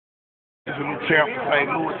Champ,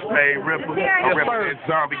 St. Louis, Spade Ripper. I represent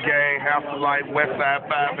Zombie Gang, House of Life, Westside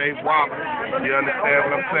 5-8 Whopper. You understand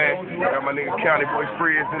what I'm saying? Got my nigga County Boy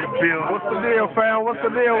Freeze in the building. What's the deal, fam? What's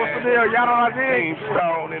the deal? What's the deal? Y'all know what I mean? Team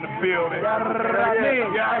Stone in the building. Hey,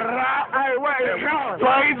 wait,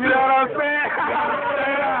 crazy, you know what I'm saying?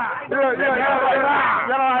 You know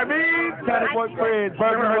what I mean? County Boy Freeze,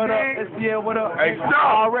 Burger, what up? SCL, what up? Hey,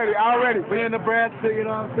 Already. We in Nebraska, you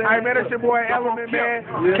know what I'm saying? Hey, man, that's your boy Ele'ment, man.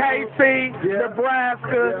 KC.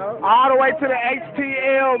 Nebraska, all the way to the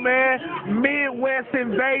HTL, man. Midwest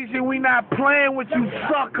invasion. We not playing with you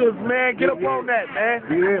suckers, man. Get up on that, man.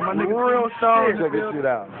 Yeah, my nigga. Real Stone. Check this shit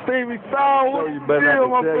out. Stevie Stone. You better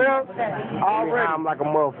Still, my not tell friend. Already. I'm like a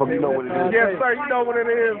motherfucker. You know what it is. Yes, sir. You know what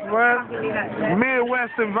it is, man.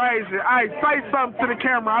 Midwest invasion. Hey, say something to the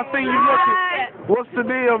camera. I see you looking. What's the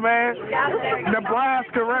deal, man?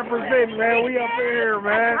 Nebraska representing, man. We up in here,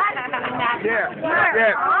 man. Yeah.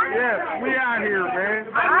 We out here, man.